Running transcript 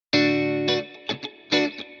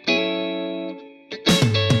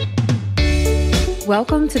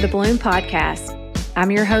Welcome to the Bloom Podcast.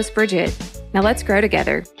 I'm your host, Bridget. Now let's grow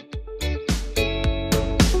together.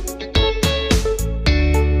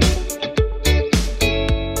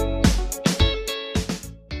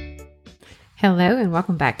 Hello and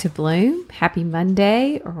welcome back to Bloom. Happy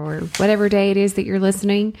Monday or whatever day it is that you're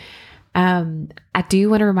listening. I do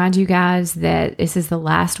want to remind you guys that this is the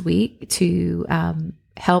last week to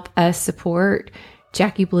help us support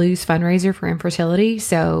Jackie Blue's fundraiser for infertility.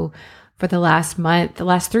 So for the last month, the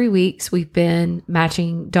last 3 weeks, we've been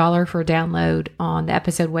matching $1 for a download on the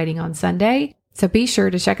episode Waiting on Sunday. So be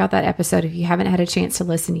sure to check out that episode if you haven't had a chance to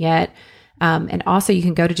listen yet. And also you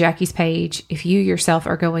can go to Jackie's page if you yourself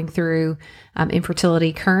are going through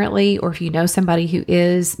infertility currently, or if you know somebody who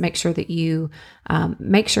is, make sure that you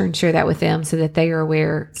make sure and share that with them so that they are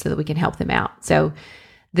aware so that we can help them out. So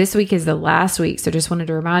this week is the last week. So just wanted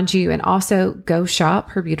to remind you, and also go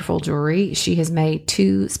shop her beautiful jewelry. She has made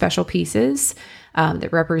 2 special pieces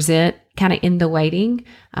that represent kind of in the waiting,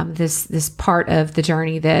 this part of the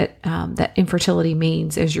journey that that infertility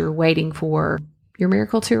means as you're waiting for your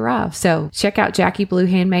miracle to arrive. So check out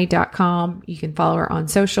JackieBlueHandmade.com. You can follow her on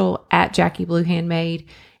social at JackieBlueHandmade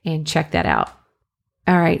and check that out.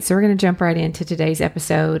 All right. So we're going to jump right into today's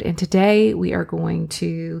episode. And today we are going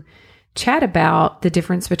to chat about the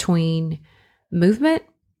difference between movement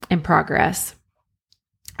and progress.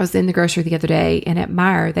 I was in the grocery the other day, and at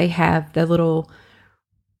Meijer, they have the little,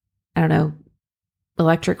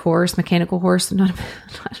 electric horse, mechanical horse, not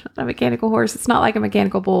a mechanical horse. It's not like a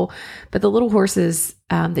mechanical bull, but the little horses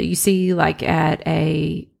that you see like at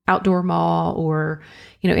a outdoor mall or,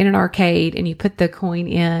 in an arcade, and you put the coin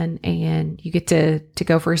in and you get to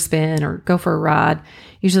go for a spin or go for a ride.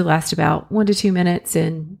 Usually lasts about 1 to 2 minutes,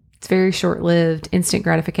 and it's very short-lived, instant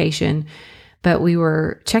gratification. But we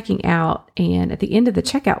were checking out, and at the end of the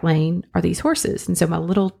checkout lane are these horses. And so my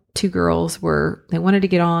little 2 girls they wanted to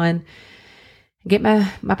get on, get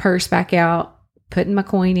my purse back out, putting my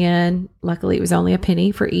coin in. Luckily, it was only a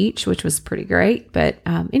penny for each, which was pretty great. But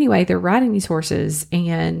anyway, they're riding these horses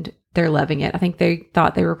and they're loving it. I think they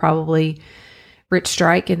thought they were probably Rich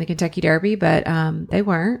Strike in the Kentucky Derby, but they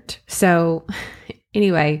weren't. So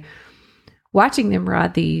anyway, watching them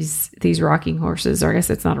ride these rocking horses, or I guess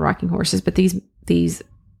it's not rocking horses, but these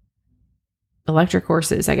electric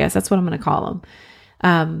horses, I guess that's what I'm going to call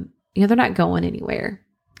them. They're not going anywhere.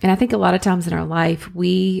 And I think a lot of times in our life,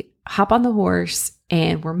 we hop on the horse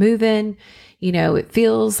and we're moving. It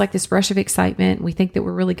feels like this rush of excitement. We think that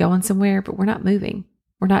we're really going somewhere, but we're not moving.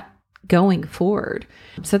 We're not going forward.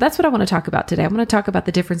 So that's what I want to talk about today. I want to talk about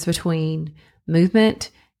the difference between movement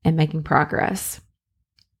and making progress.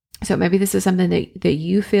 So maybe this is something that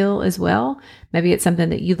you feel as well. Maybe it's something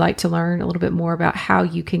that you'd like to learn a little bit more about, how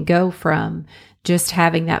you can go from just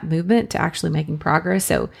having that movement to actually making progress.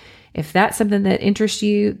 So if that's something that interests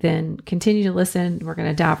you, then continue to listen. We're going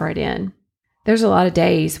to dive right in. There's a lot of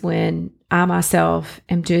days when I myself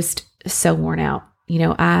am just so worn out.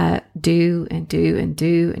 I do and do and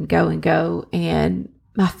do and go. And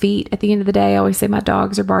my feet, at the end of the day, I always say my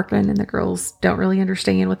dogs are barking, and the girls don't really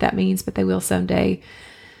understand what that means, but they will someday.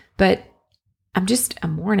 But I'm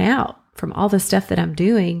worn out from all the stuff that I'm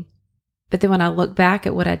doing. But then when I look back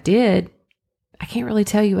at what I did, I can't really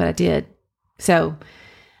tell you what I did. So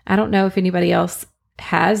I don't know if anybody else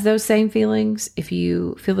has those same feelings, if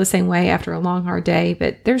you feel the same way after a long, hard day,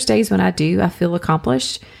 but there's days when I feel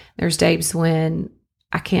accomplished. There's days when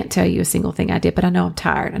I can't tell you a single thing I did, but I know I'm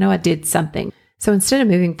tired. I know I did something. So instead of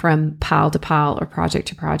moving from pile to pile or project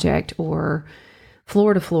to project or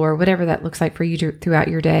floor to floor, whatever that looks like for you throughout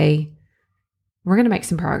your day, we're going to make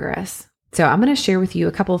some progress. So I'm going to share with you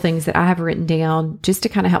a couple of things that I have written down just to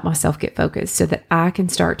kind of help myself get focused so that I can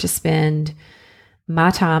start to spend my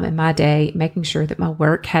time and my day making sure that my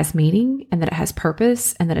work has meaning and that it has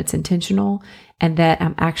purpose and that it's intentional and that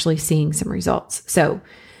I'm actually seeing some results. So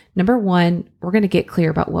number 1, we're going to get clear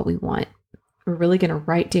about what we want. We're really going to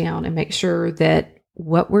write down and make sure that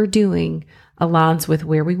what we're doing aligns with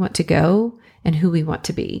where we want to go and who we want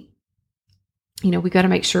to be. We got to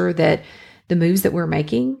make sure that the moves that we're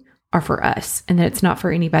making are for us and that it's not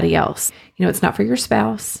for anybody else. It's not for your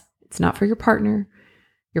spouse. It's not for your partner,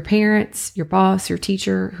 your parents, your boss, your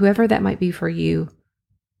teacher, whoever that might be for you.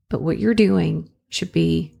 But what you're doing should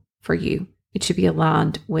be for you. It should be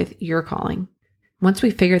aligned with your calling. Once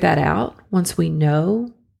we figure that out, once we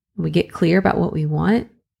know, we get clear about what we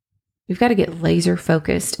want, we've got to get laser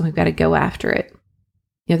focused and we've got to go after it.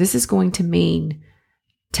 This is going to mean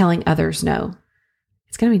telling others no.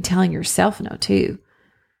 It's going to mean telling yourself no too.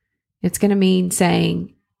 It's going to mean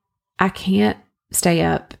saying, I can't stay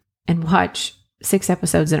up and watch 6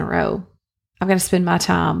 episodes in a row. I've got to spend my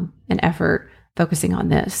time and effort focusing on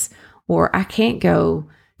this, or I can't go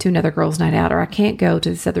to another girls' night out, or I can't go to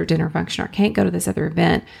this other dinner function, or I can't go to this other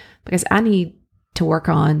event because I need to work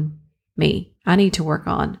on me. I need to work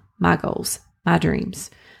on my goals, my dreams.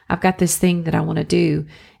 I've got this thing that I want to do,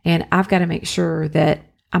 and I've got to make sure that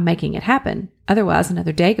I'm making it happen. Otherwise,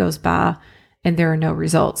 another day goes by and there are no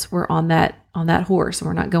results. We're on that horse and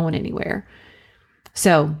we're not going anywhere.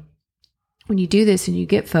 So when you do this and you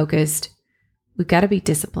get focused, we've got to be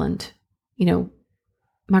disciplined.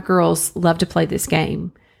 My girls love to play this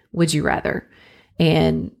game, Would You Rather?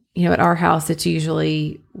 And, at our house, it's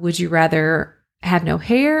usually, would you rather have no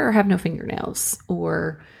hair or have no fingernails?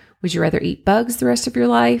 Or would you rather eat bugs the rest of your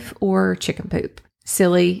life or chicken poop?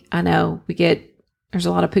 Silly. I know there's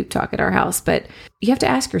a lot of poop talk at our house, but you have to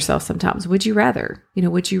ask yourself sometimes, would you rather?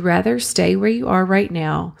 Would you rather stay where you are right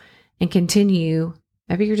now and continue?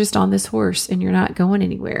 Maybe you're just on this horse and you're not going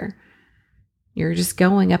anywhere. You're just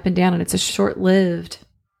going up and down, and it's a short-lived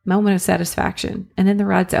moment of satisfaction. And then the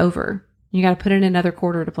ride's over. You got to put in another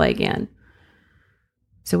quarter to play again.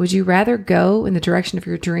 So would you rather go in the direction of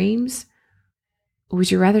your dreams? Or would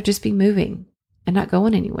you rather just be moving and not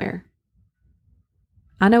going anywhere?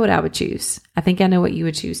 I know what I would choose. I think I know what you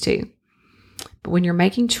would choose too. But when you're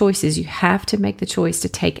making choices, you have to make the choice to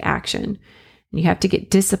take action. And you have to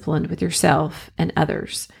get disciplined with yourself and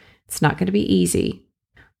others. It's not going to be easy.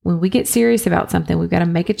 When we get serious about something, we've got to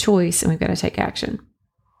make a choice and we've got to take action.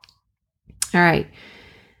 All right.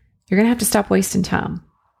 You're going to have to stop wasting time.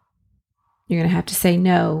 You're going to have to say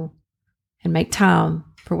no and make time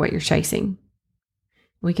for what you're chasing.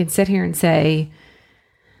 We can sit here and say,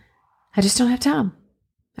 I just don't have time.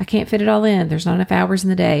 I can't fit it all in. There's not enough hours in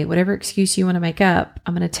the day. Whatever excuse you want to make up,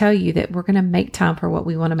 I'm going to tell you that we're going to make time for what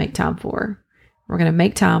we want to make time for. We're going to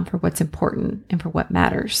make time for what's important and for what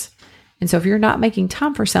matters. And so if you're not making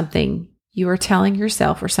time for something, you are telling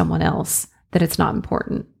yourself or someone else that it's not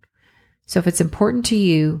important. So if it's important to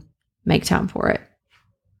you, make time for it.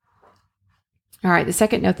 All right. The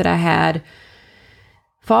second note that I had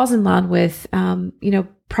falls in line with,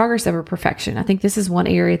 progress over perfection. I think this is one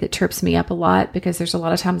area that trips me up a lot because there's a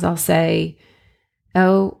lot of times I'll say,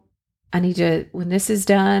 oh, I need to, when this is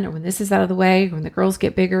done or when this is out of the way, when the girls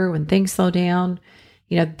get bigger, when things slow down,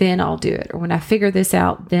 then I'll do it. Or when I figure this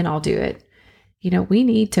out, then I'll do it. We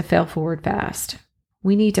need to fail forward fast.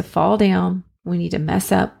 We need to fall down. We need to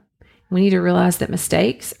mess up. We need to realize that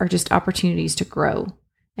mistakes are just opportunities to grow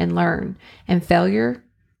and learn. And failure,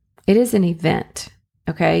 it is an event.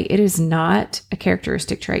 Okay, it is not a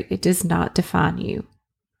characteristic trait. It does not define you.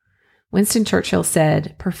 Winston Churchill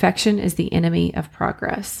said, perfection is the enemy of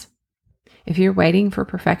progress. If you're waiting for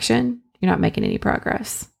perfection, you're not making any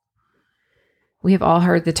progress. We have all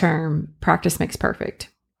heard the term practice makes perfect.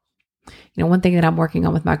 One thing that I'm working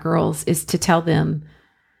on with my girls is to tell them,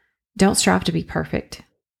 don't strive to be perfect.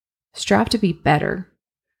 Strive to be better.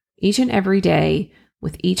 Each and every day,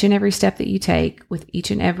 with each and every step that you take, with each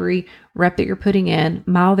and every rep that you're putting in,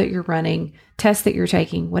 mile that you're running, test that you're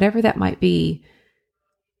taking, whatever that might be,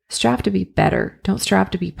 strive to be better. Don't strive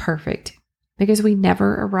to be perfect because we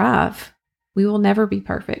never arrive. We will never be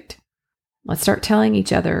perfect. Let's start telling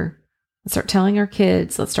each other, let's start telling our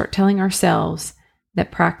kids, let's start telling ourselves that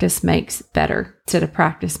practice makes better instead of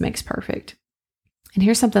practice makes perfect. And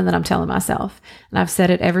here's something that I'm telling myself, and I've said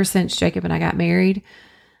it ever since Jacob and I got married.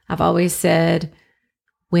 I've always said,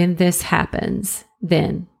 when this happens,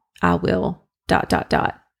 then I will ...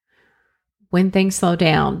 When things slow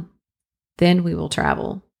down, then we will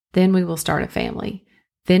travel. Then we will start a family.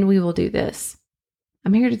 Then we will do this.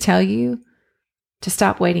 I'm here to tell you to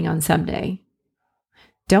stop waiting on someday.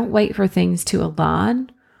 Don't wait for things to align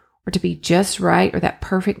or to be just right or that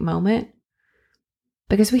perfect moment,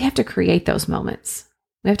 because we have to create those moments.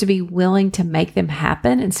 We have to be willing to make them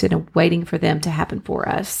happen instead of waiting for them to happen for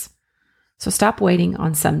us. So stop waiting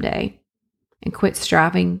on someday and quit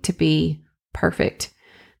striving to be perfect,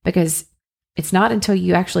 because it's not until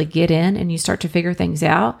you actually get in and you start to figure things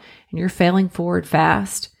out and you're failing forward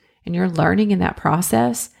fast and you're learning in that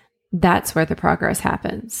process, that's where the progress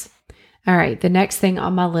happens. All right. The next thing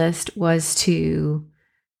on my list was to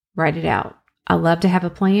write it out. I love to have a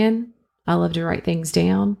plan. I love to write things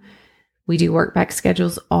down. We do work back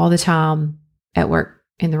schedules all the time at work.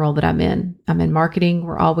 In the role that I'm in marketing.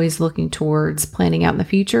 We're always looking towards planning out in the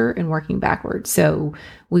future and working backwards. So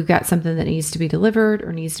we've got something that needs to be delivered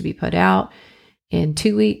or needs to be put out in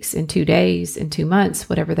 2 weeks, in 2 days, in 2 months,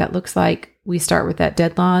 whatever that looks like. We start with that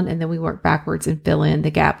deadline and then we work backwards and fill in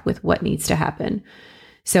the gap with what needs to happen.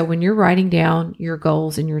 So when you're writing down your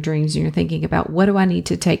goals and your dreams and you're thinking about what do I need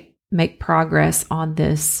to make progress on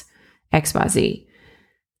this XYZ,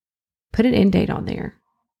 put an end date on there.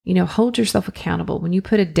 Hold yourself accountable. When you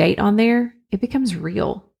put a date on there, it becomes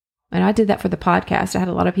real. And I did that for the podcast. I had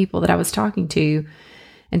a lot of people that I was talking to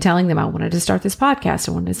and telling them I wanted to start this podcast.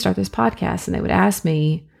 I wanted to start this podcast. And they would ask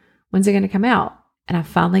me, when's it going to come out? And I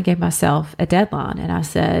finally gave myself a deadline. And I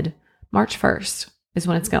said, March 1st is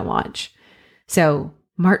when it's going to launch. So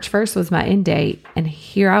March 1st was my end date. And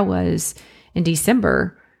here I was in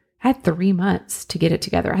December. I had 3 months to get it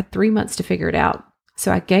together. I had 3 months to figure it out.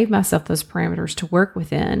 So I gave myself those parameters to work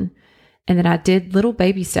within. And then I did little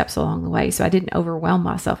baby steps along the way. So I didn't overwhelm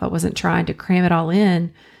myself. I wasn't trying to cram it all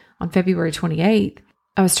in on February 28th.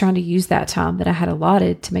 I was trying to use that time that I had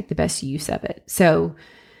allotted to make the best use of it. So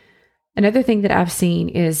another thing that I've seen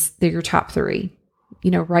is your top 3.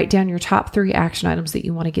 Write down your top 3 action items that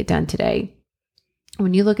you want to get done today.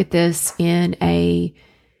 When you look at this in a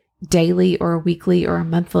daily or a weekly or a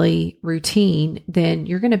monthly routine, then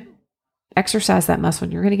you're going to exercise that muscle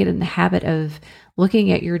and you're going to get in the habit of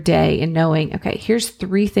looking at your day and knowing, okay, here's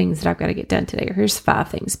 3 things that I've got to get done today, or here's 5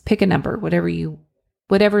 things. Pick a number,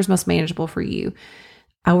 whatever is most manageable for you.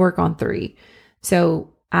 I work on 3.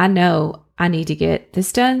 So I know I need to get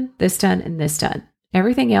this done, and this done.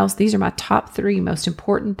 Everything else, these are my top 3 most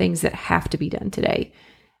important things that have to be done today.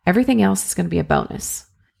 Everything else is going to be a bonus.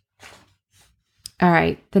 All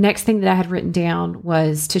right. The next thing that I had written down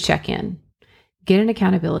was to check in. Get an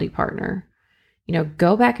accountability partner.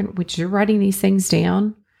 Go back and when you're writing these things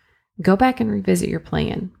down, go back and revisit your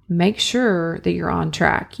plan. Make sure that you're on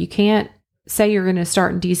track. You can't say you're going to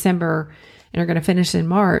start in December and you're going to finish in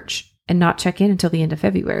March and not check in until the end of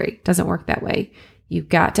February. It doesn't work that way. You've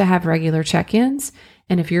got to have regular check-ins.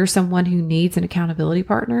 And if you're someone who needs an accountability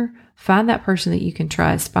partner, find that person that you can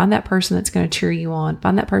trust. Find that person that's going to cheer you on.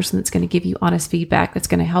 Find that person that's going to give you honest feedback, that's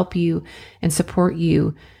going to help you and support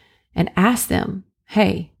you. And ask them,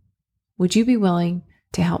 hey, would you be willing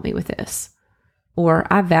to help me with this? Or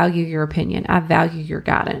I value your opinion. I value your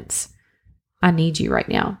guidance. I need you right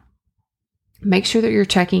now. Make sure that you're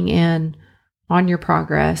checking in on your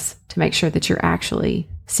progress to make sure that you're actually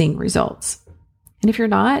seeing results. And if you're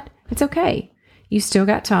not, it's okay. You still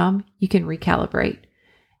got time. You can recalibrate.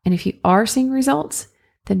 And if you are seeing results,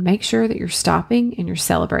 then make sure that you're stopping and you're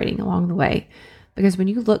celebrating along the way. Because when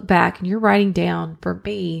you look back and you're writing down, for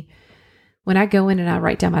me, when I go in and I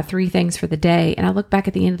write down my 3 things for the day and I look back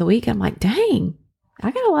at the end of the week, I'm like, dang,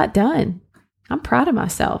 I got a lot done. I'm proud of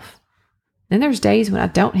myself. Then there's days when I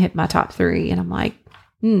don't hit my top 3 and I'm like,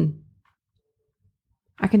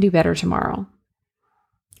 I can do better tomorrow.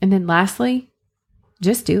 And then lastly,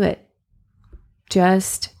 just do it.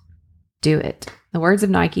 Just do it. The words of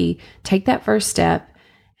Nike, take that first step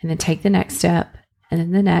and then take the next step and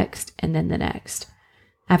then the next and then the next.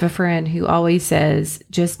 I have a friend who always says,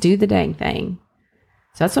 just do the dang thing.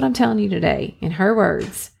 So that's what I'm telling you today. In her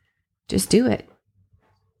words, just do it.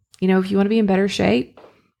 If you want to be in better shape,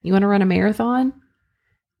 you want to run a marathon,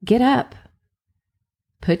 get up,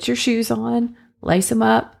 put your shoes on, lace them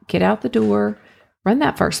up, get out the door, run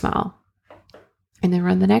that first mile, and then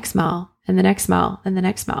run the next mile and the next mile and the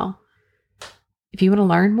next mile. If you want to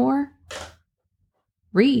learn more,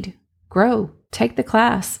 read, grow, take the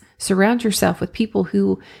class, surround yourself with people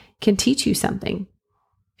who can teach you something.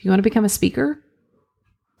 If you want to become a speaker,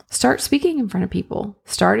 start speaking in front of people.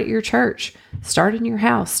 Start at your church, start in your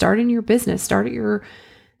house, start in your business, start at your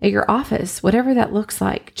office, whatever that looks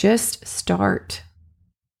like. Just start.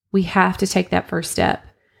 We have to take that first step.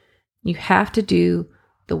 You have to do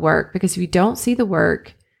the work, because if you don't see the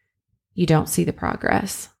work, you don't see the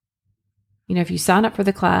progress. If you sign up for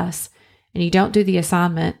the class and you don't do the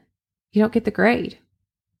assignment, you don't get the grade.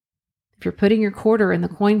 If you're putting your quarter in the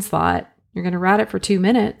coin slot, you're going to ride it for 2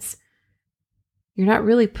 minutes. You're not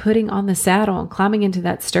really putting on the saddle and climbing into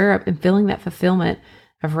that stirrup and feeling that fulfillment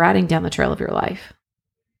of riding down the trail of your life.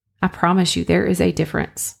 I promise you, there is a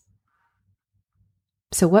difference.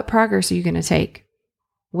 So what progress are you going to take?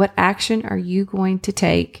 What action are you going to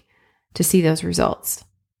take to see those results?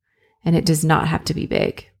 And it does not have to be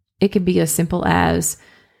big. It can be as simple as,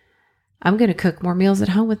 I'm going to cook more meals at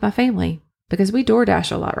home with my family, because we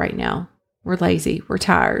DoorDash a lot right now. We're lazy. We're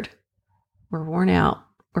tired. We're worn out.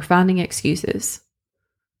 We're finding excuses.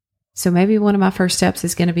 So maybe one of my first steps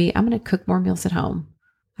is going to be, I'm going to cook more meals at home.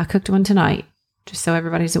 I cooked one tonight, just so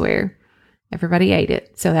everybody's aware. Everybody ate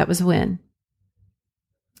it, so that was a win.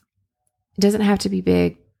 It doesn't have to be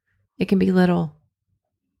big. It can be little.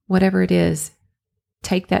 Whatever it is,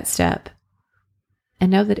 take that step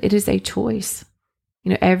and know that it is a choice.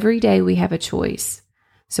 Every day we have a choice.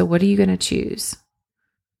 So what are you going to choose?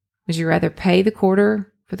 Would you rather pay the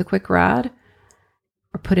quarter for the quick ride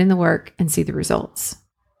or put in the work and see the results?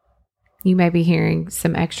 You may be hearing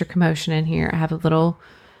some extra commotion in here. I have a little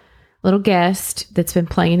little guest that's been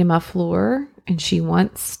playing in my floor, and she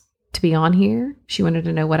wants to be on here. She wanted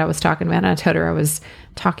to know what I was talking about. And I told her I was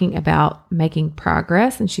talking about making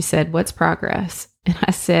progress. And she said, "What's progress?" And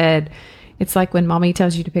I said, "It's like when mommy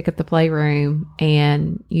tells you to pick up the playroom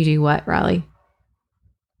and you do what, Riley?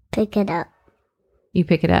 Pick it up. You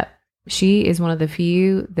pick it up." She is one of the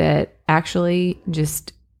few that actually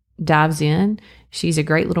just dives in. She's a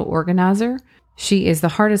great little organizer. She is the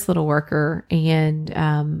hardest little worker,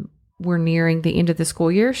 and we're nearing the end of the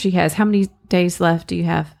school year. She has, how many days left do you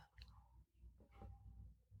have?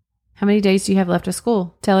 How many days do you have left of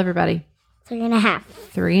school? Tell everybody. 3.5.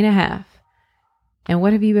 3.5. And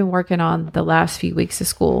what have you been working on the last few weeks of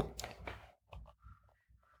school?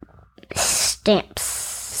 Stamps.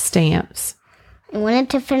 Stamps. I wanted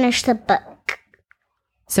to finish the book.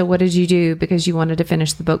 So what did you do because you wanted to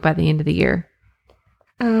finish the book by the end of the year?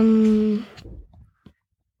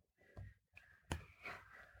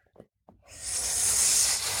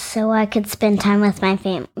 So I could spend time with my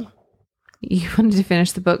family. You wanted to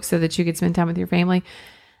finish the book so that you could spend time with your family?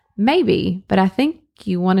 Maybe, but I think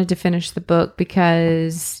you wanted to finish the book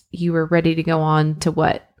because you were ready to go on to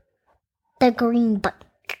what? The green book.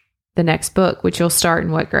 The next book, which you'll start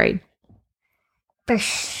in what grade?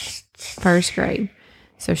 First grade.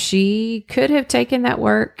 So she could have taken that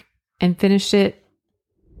work and finished it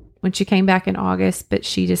when she came back in August, but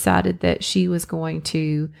she decided that she was going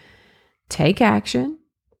to take action.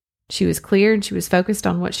 She was clear and she was focused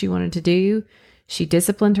on what she wanted to do. She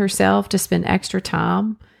disciplined herself to spend extra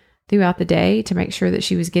time throughout the day to make sure that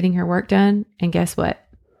she was getting her work done. And guess what?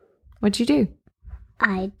 What'd you do?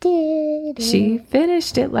 I did. She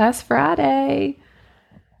finished it last Friday.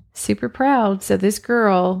 Super proud. So this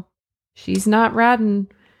girl, she's not riding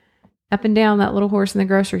up and down that little horse in the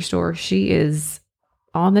grocery store. She is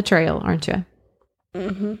on the trail, aren't you?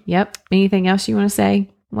 Mm-hmm. Yep. Anything else you want to say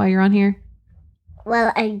while you're on here?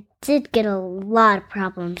 Well, I did get a lot of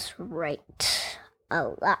problems right. A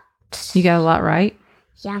lot. You got a lot right?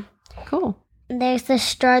 Yeah. Cool. There's the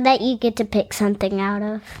straw that you get to pick something out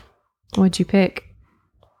of. What'd you pick?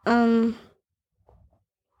 I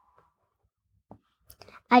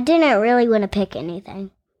didn't really want to pick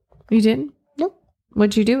anything. You didn't? Nope.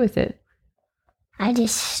 What'd you do with it? I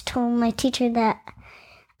just told my teacher that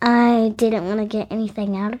I didn't want to get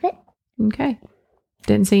anything out of it. Okay.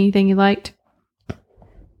 Didn't see anything you liked?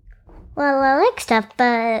 Well, I like stuff,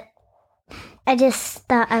 but I just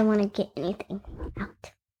thought I want to get anything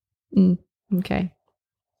out. Okay.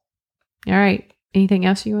 All right. Anything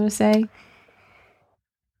else you want to say?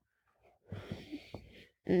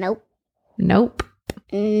 Nope. Nope.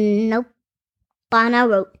 Nope. On a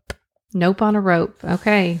rope. Nope on a rope.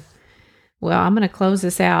 Okay. Well, I'm going to close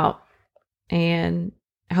this out, and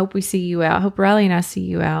I hope we see you out. I hope Riley and I see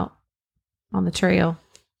you out on the trail,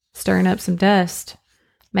 stirring up some dust,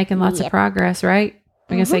 making lots of progress, right?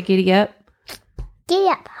 We're going to say giddy up. Giddy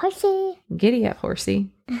up, horsey. Giddy up,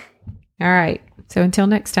 horsey. All right. So until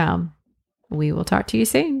next time, we will talk to you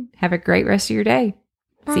soon. Have a great rest of your day.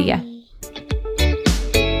 Bye. See ya.